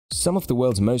Some of the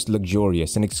world's most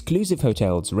luxurious and exclusive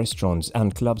hotels, restaurants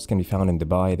and clubs can be found in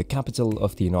Dubai, the capital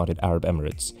of the United Arab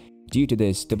Emirates. Due to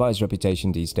this, Dubai's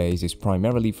reputation these days is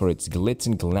primarily for its glitz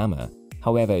and glamour.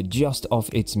 However, just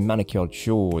off its manicured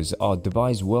shores are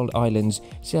Dubai's world islands,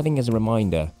 serving as a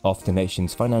reminder of the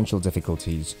nation's financial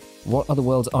difficulties. What are the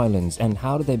world's islands and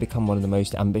how did they become one of the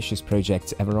most ambitious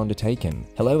projects ever undertaken?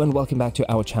 Hello and welcome back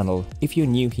to our channel. If you're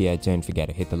new here, don't forget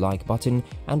to hit the like button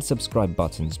and subscribe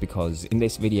buttons because in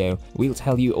this video, we'll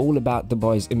tell you all about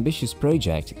Dubai's ambitious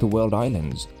project, the World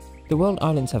Islands. The World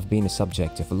Islands have been a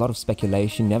subject of a lot of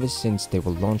speculation ever since they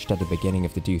were launched at the beginning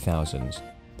of the 2000s.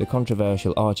 The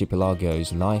controversial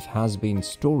archipelago's life has been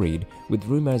storied with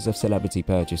rumors of celebrity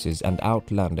purchases and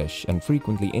outlandish and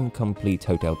frequently incomplete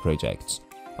hotel projects.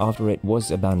 After it was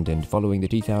abandoned following the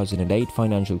 2008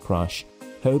 financial crash,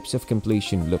 hopes of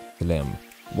completion looked slim.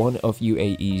 One of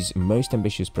UAE's most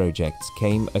ambitious projects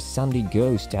came a sandy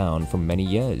ghost town for many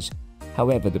years.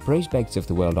 However, the prospects of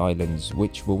the World Islands,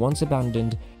 which were once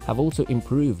abandoned, have also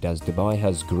improved as Dubai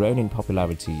has grown in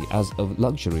popularity as a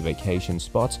luxury vacation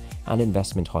spot and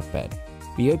investment hotbed.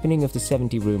 The opening of the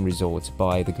 70-room resort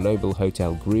by the global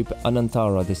hotel group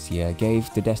Anantara this year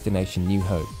gave the destination new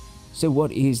hope. So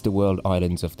what is the World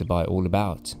Islands of Dubai all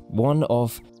about? One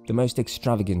of the most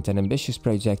extravagant and ambitious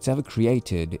projects ever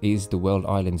created is the World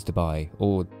Islands Dubai,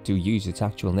 or to use its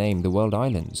actual name, the World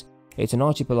Islands. It's an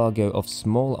archipelago of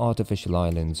small artificial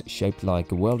islands shaped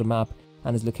like a world map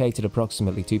and is located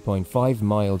approximately 2.5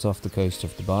 miles off the coast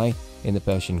of Dubai in the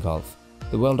Persian Gulf.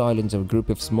 The World Islands are a group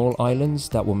of small islands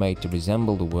that were made to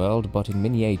resemble the world but in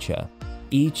miniature.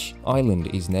 Each island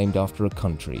is named after a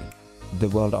country. The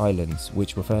World Islands,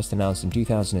 which were first announced in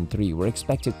 2003, were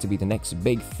expected to be the next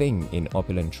big thing in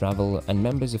opulent travel, and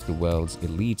members of the world's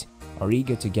elite are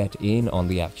eager to get in on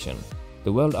the action.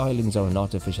 The World Islands are an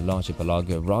artificial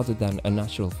archipelago rather than a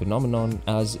natural phenomenon,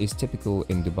 as is typical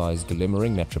in Dubai's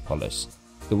glimmering metropolis.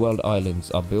 The World Islands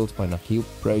are built by manicured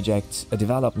Projects, a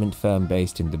development firm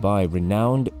based in Dubai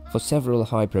renowned for several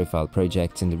high-profile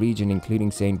projects in the region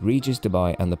including St. Regis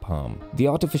Dubai and the Palm. The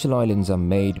artificial islands are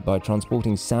made by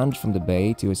transporting sand from the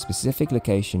bay to a specific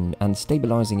location and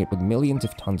stabilizing it with millions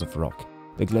of tons of rock.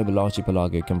 The global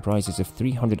archipelago comprises of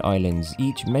 300 islands,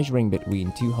 each measuring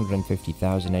between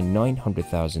 250,000 and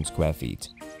 900,000 square feet.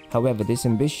 However, this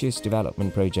ambitious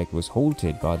development project was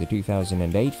halted by the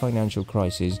 2008 financial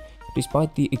crisis,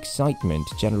 despite the excitement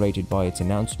generated by its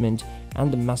announcement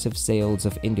and the massive sales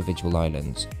of individual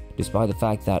islands. Despite the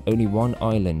fact that only one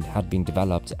island had been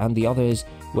developed and the others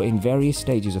were in various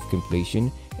stages of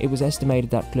completion, it was estimated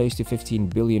that close to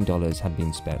 $15 billion had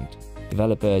been spent.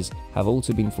 Developers have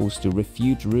also been forced to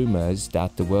refute rumors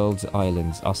that the world's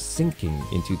islands are sinking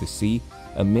into the sea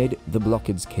amid the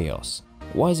blockade's chaos.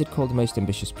 Why is it called the most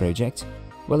ambitious project?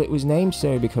 Well, it was named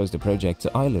so because the project's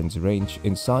islands range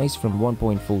in size from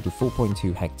 1.4 to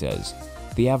 4.2 hectares.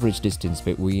 The average distance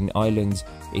between islands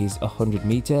is 100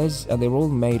 meters, and they're all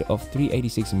made of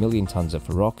 386 million tons of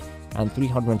rock and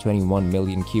 321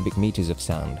 million cubic meters of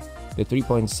sand. The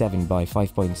 3.7 by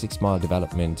 5.6 mile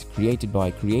development, created by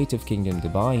Creative Kingdom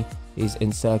Dubai, is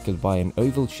encircled by an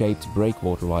oval-shaped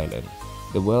breakwater island.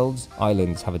 The world's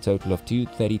islands have a total of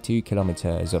 232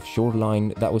 kilometers of shoreline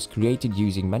that was created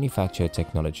using manufactured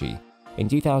technology. In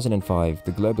 2005,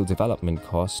 the global development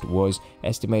cost was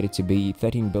estimated to be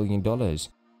 $13 billion.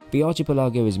 The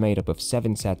archipelago is made up of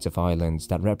 7 sets of islands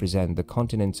that represent the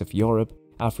continents of Europe,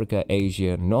 Africa,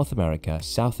 Asia, North America,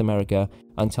 South America,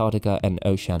 Antarctica and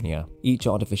Oceania. Each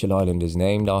artificial island is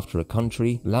named after a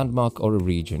country, landmark or a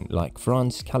region like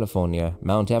France, California,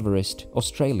 Mount Everest,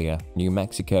 Australia, New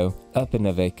Mexico,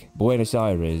 Upernavik, Buenos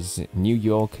Aires, New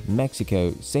York,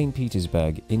 Mexico, St.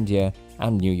 Petersburg, India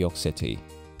and New York City.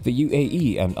 The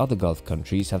UAE and other Gulf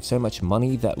countries have so much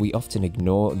money that we often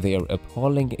ignore their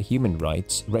appalling human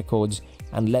rights records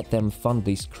and let them fund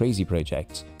these crazy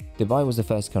projects. Dubai was the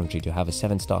first country to have a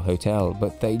 7-star hotel,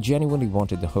 but they genuinely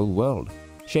wanted the whole world.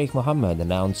 Sheikh Mohammed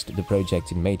announced the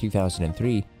project in May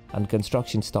 2003 and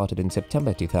construction started in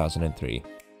September 2003.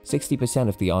 60%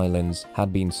 of the islands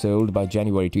had been sold by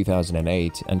January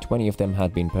 2008 and 20 of them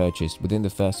had been purchased within the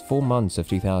first 4 months of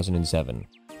 2007.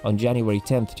 On January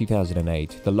 10,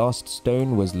 2008, the last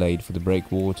stone was laid for the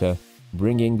breakwater,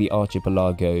 bringing the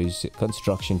archipelago's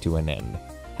construction to an end.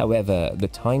 However, the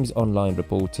Times Online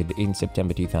reported in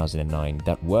September 2009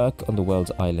 that work on the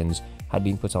world's islands had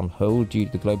been put on hold due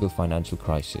to the global financial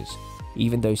crisis.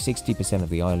 Even though 60% of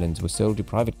the islands were sold to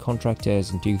private contractors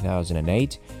in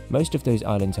 2008, most of those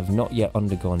islands have not yet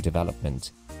undergone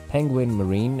development. Penguin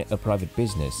Marine, a private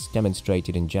business,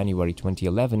 demonstrated in January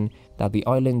 2011 that the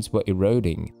islands were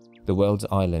eroding the world's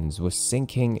islands were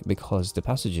sinking because the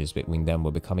passages between them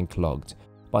were becoming clogged.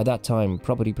 By that time,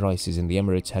 property prices in the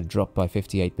Emirates had dropped by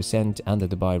 58% and the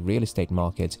Dubai real estate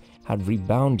market had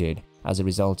rebounded as a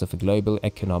result of a global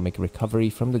economic recovery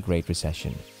from the Great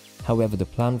Recession. However, the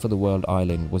plan for the world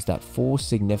island was that 4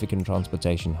 significant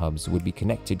transportation hubs would be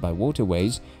connected by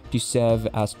waterways to serve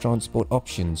as transport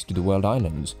options to the world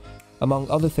islands. Among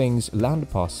other things, land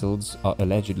parcels are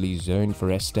allegedly zoned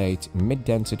for estate,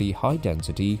 mid-density,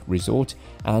 high-density, resort,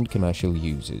 and commercial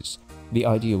uses. The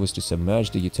idea was to submerge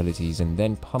the utilities and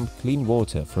then pump clean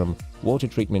water from water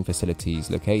treatment facilities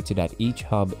located at each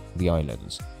hub, the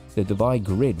islands. The Dubai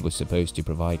grid was supposed to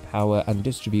provide power and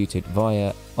distribute it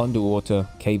via underwater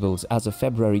cables as of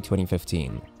February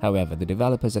 2015. However, the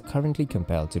developers are currently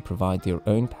compelled to provide their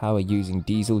own power using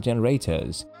diesel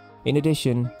generators. In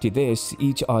addition to this,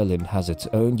 each island has its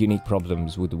own unique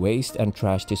problems with waste and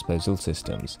trash disposal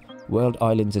systems. World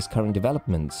Islands' current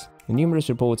developments. Numerous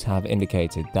reports have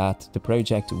indicated that the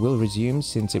project will resume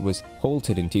since it was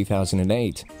halted in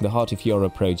 2008. The Heart of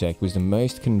Europe project was the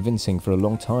most convincing for a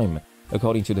long time.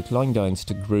 According to the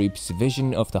Kleindienst Group's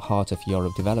vision of the Heart of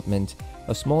Europe development,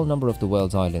 a small number of the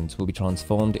world's islands will be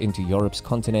transformed into Europe's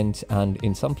continent, and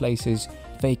in some places,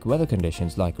 fake weather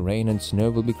conditions like rain and snow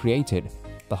will be created.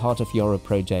 The Heart of Europe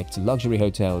project, luxury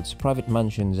hotels, private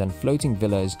mansions and floating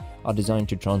villas are designed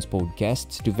to transport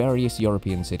guests to various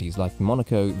European cities like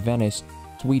Monaco, Venice,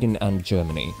 Sweden and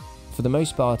Germany. For the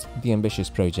most part, the ambitious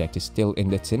project is still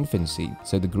in its infancy,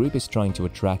 so the group is trying to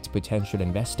attract potential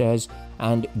investors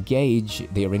and gauge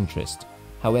their interest.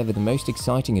 However, the most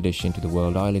exciting addition to the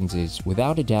World Islands is,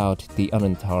 without a doubt, the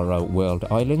Anantara World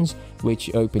Islands,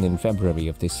 which opened in February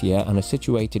of this year and are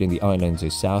situated in the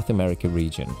islands' South America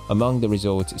region. Among the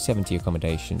resort's 70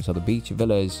 accommodations are the beach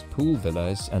villas, pool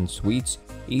villas and suites,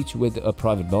 each with a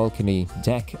private balcony,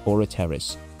 deck or a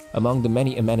terrace. Among the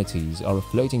many amenities are a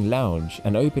floating lounge,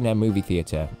 an open-air movie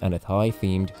theatre and a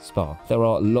Thai-themed spa. There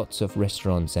are lots of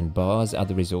restaurants and bars at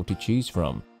the resort to choose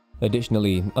from.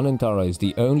 Additionally, Anantara is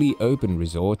the only open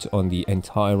resort on the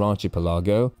entire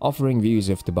archipelago, offering views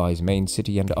of Dubai's main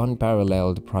city and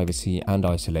unparalleled privacy and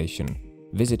isolation.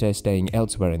 Visitors staying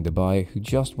elsewhere in Dubai who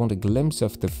just want a glimpse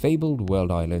of the fabled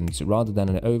world islands rather than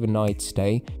an overnight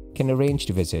stay can arrange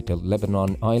to visit a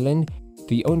Lebanon island,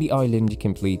 the only island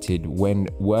completed when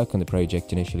work on the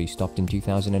project initially stopped in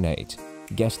 2008.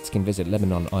 Guests can visit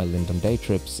Lebanon Island on day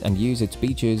trips and use its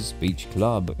beaches, beach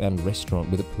club and restaurant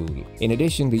with a pool. In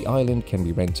addition, the island can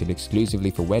be rented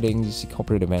exclusively for weddings,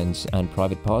 corporate events and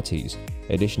private parties.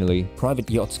 Additionally, private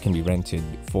yachts can be rented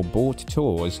for boat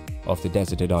tours of the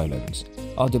deserted islands.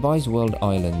 Are Dubai's world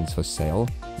islands for sale?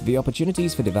 The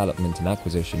opportunities for development and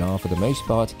acquisition are for the most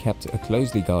part kept a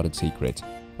closely guarded secret.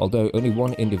 Although only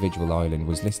one individual island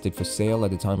was listed for sale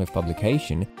at the time of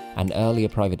publication, an earlier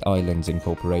Private Islands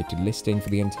Incorporated listing for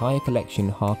the entire collection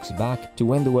harks back to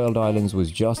when the World Islands was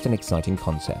just an exciting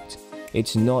concept.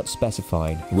 It's not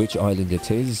specified which island it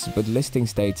is, but the listing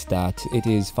states that it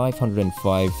is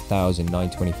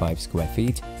 505,925 square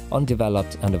feet,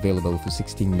 undeveloped and available for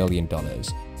 $16 million.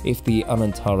 If the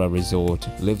Anantara resort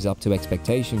lives up to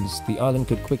expectations, the island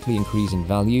could quickly increase in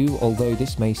value, although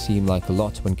this may seem like a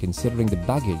lot when considering the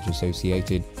baggage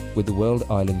associated with the World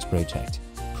Islands project.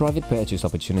 Private purchase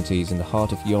opportunities in the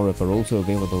Heart of Europe are also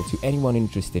available to anyone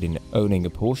interested in owning a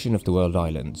portion of the World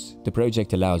Islands. The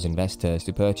project allows investors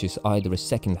to purchase either a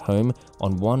second home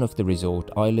on one of the resort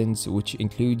islands, which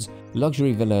includes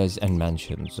luxury villas and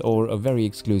mansions, or a very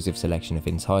exclusive selection of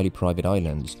entirely private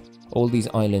islands. All these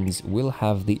islands will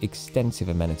have the extensive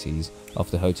amenities of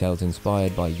the hotels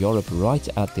inspired by Europe right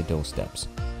at their doorsteps.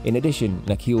 In addition,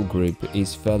 Nakil Group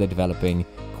is further developing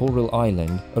Coral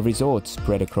Island, a resort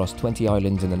spread across 20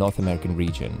 islands in the North American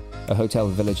region. A hotel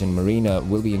village and marina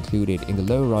will be included in the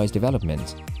low-rise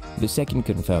development. The second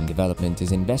confirmed development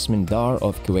is Investment Dar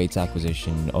of Kuwait's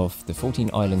acquisition of the 14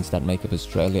 islands that make up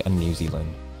Australia and New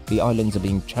Zealand. The islands are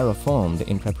being terraformed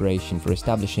in preparation for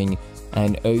establishing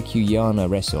an Okuyana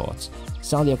resort.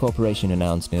 Salia Corporation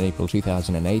announced in April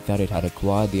 2008 that it had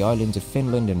acquired the islands of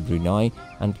Finland and Brunei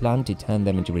and planned to turn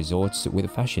them into resorts with a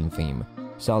fashion theme.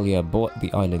 Salia bought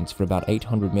the islands for about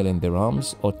 800 million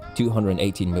dirhams or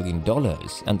 $218 million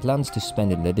and plans to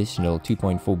spend an additional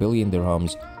 2.4 billion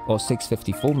dirhams or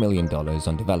 $654 million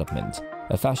on development.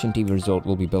 A fashion TV resort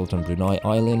will be built on Brunei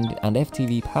Island, and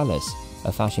FTV Palace,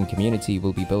 a fashion community,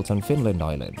 will be built on Finland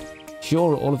Island.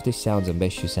 Sure, all of this sounds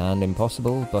ambitious and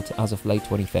impossible, but as of late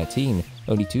 2013,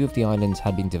 only 2 of the islands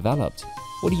had been developed.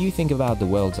 What do you think about the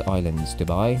world's islands,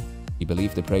 Dubai? Do you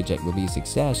believe the project will be a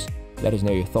success? Let us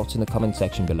know your thoughts in the comment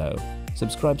section below.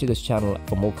 Subscribe to this channel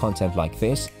for more content like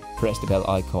this, press the bell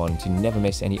icon to never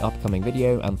miss any upcoming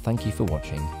video, and thank you for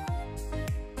watching.